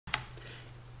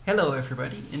Hello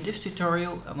everybody, in this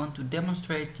tutorial I want to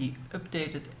demonstrate the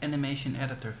updated Animation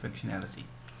Editor functionality.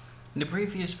 In the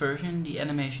previous version the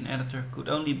Animation Editor could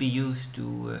only be used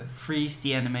to freeze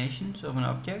the animations of an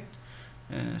object.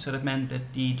 So that meant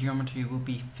that the geometry would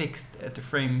be fixed at the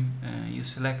frame you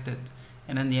selected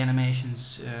and then the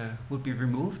animations would be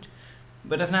removed.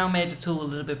 But I've now made the tool a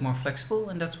little bit more flexible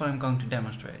and that's what I'm going to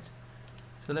demonstrate.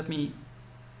 So let me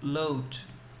load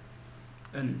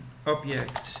an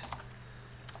object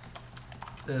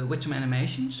with some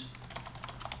animations.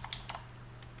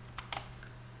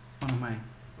 One of my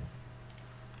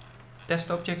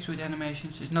test objects with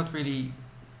animations. It's not really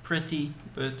pretty,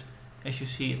 but as you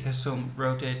see it has some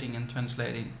rotating and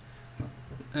translating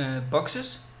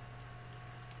boxes.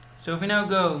 So if we now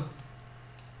go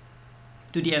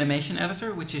to the Animation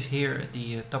Editor, which is here at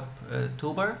the top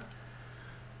toolbar,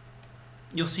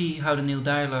 you'll see how the new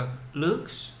dialog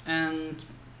looks, and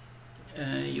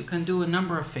you can do a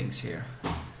number of things here.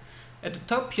 At the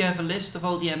top you have a list of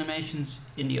all the animations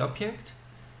in the object,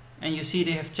 and you see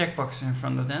they have checkboxes in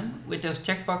front of them. With those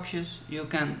checkboxes you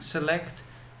can select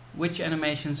which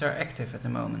animations are active at the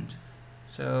moment.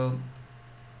 So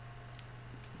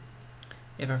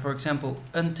if I, for example,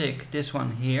 untick this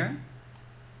one here,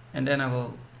 and then I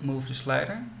will move the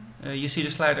slider, you see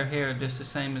the slider here is the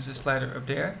same as the slider up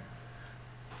there.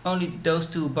 Only those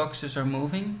two boxes are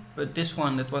moving, but this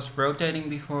one that was rotating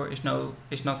before is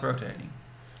not rotating.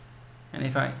 And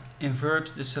if I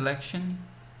invert the selection,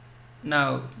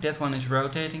 now that one is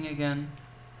rotating again,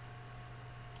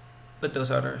 but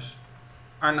those others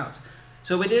are not.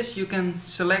 So with this you can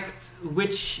select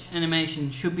which animation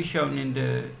should be shown in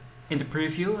the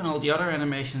preview, and all the other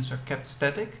animations are kept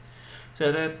static.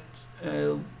 So that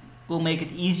will make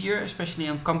it easier, especially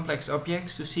on complex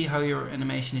objects, to see how your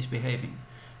animation is behaving.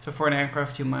 So for an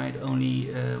aircraft you might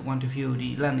only want to view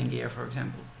the landing gear, for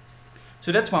example.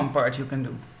 So that's one part you can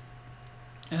do.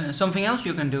 Something else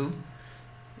you can do,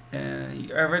 I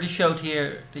already showed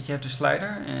here that you have the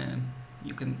slider and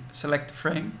you can select the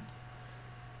frame.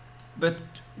 But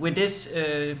with this,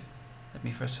 let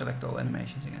me first select all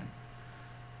animations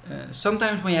again.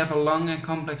 Sometimes when you have a long and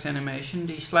complex animation,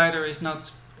 the slider is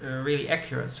not really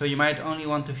accurate, so you might only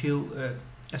want to view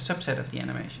a subset of the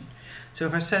animation. So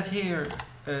if I set here,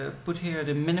 put here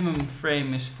the minimum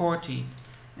frame is 40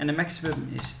 and the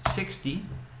maximum is 60,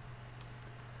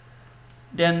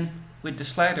 then with the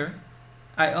slider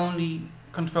I only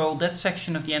control that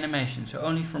section of the animation, so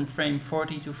only from frame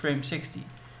 40 to frame 60.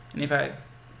 And if I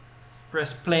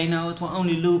press play now, it will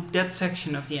only loop that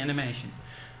section of the animation.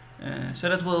 So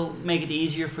that will make it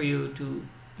easier for you to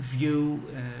view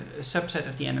a subset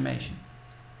of the animation.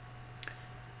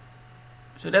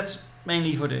 So that's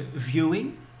mainly for the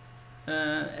viewing.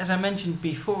 As I mentioned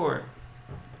before,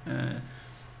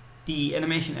 the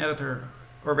Animation Editor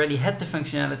already had the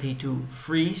functionality to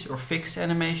freeze or fix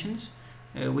animations,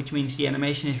 which means the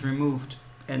animation is removed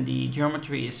and the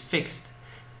geometry is fixed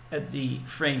at the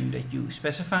frame that you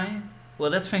specify. Well,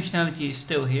 that functionality is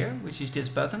still here, which is this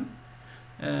button.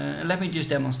 And let me just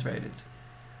demonstrate it.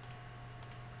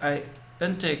 I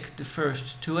untick the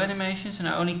first two animations and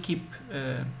I only keep,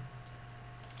 let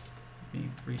me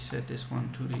reset this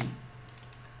one to the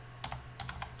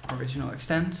original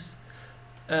extent.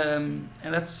 And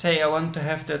let's say I want to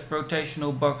have that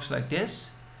rotational box like this.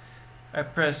 I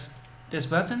press this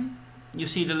button. You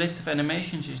see the list of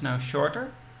animations is now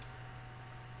shorter.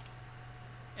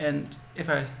 And if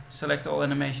I select all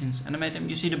animations, animate them,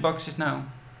 you see the box is now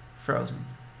frozen.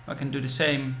 I can do the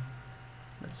same.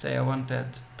 Let's say I want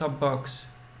that top box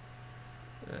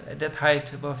at that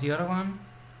height above the other one.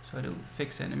 So I do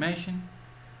fix animation.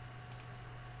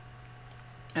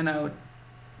 And now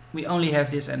we only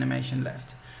have this animation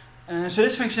left. So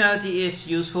this functionality is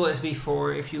useful as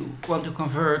before if you want to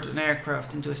convert an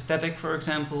aircraft into a static, for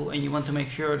example, and you want to make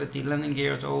sure that the landing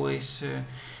gear is always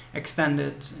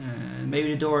extended,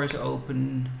 maybe the door is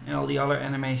open and all the other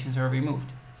animations are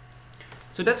removed.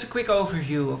 So that's a quick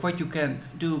overview of what you can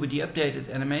do with the updated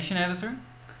Animation Editor.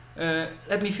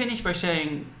 Let me finish by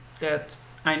saying that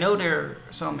I know there are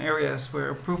some areas where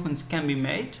improvements can be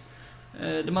made.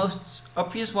 The most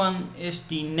obvious one is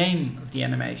the name of the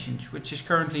animations, which is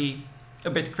currently a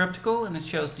bit cryptical, and it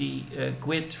shows the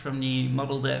GUID from the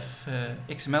ModelDev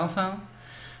XML file.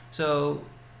 So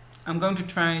I'm going to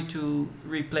try to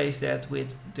replace that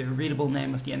with the readable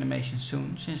name of the animation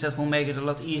soon, since that will make it a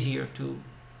lot easier to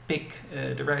pick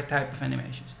the right type of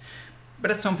animations. But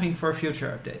that's something for a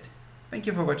future update. Thank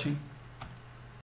you for watching.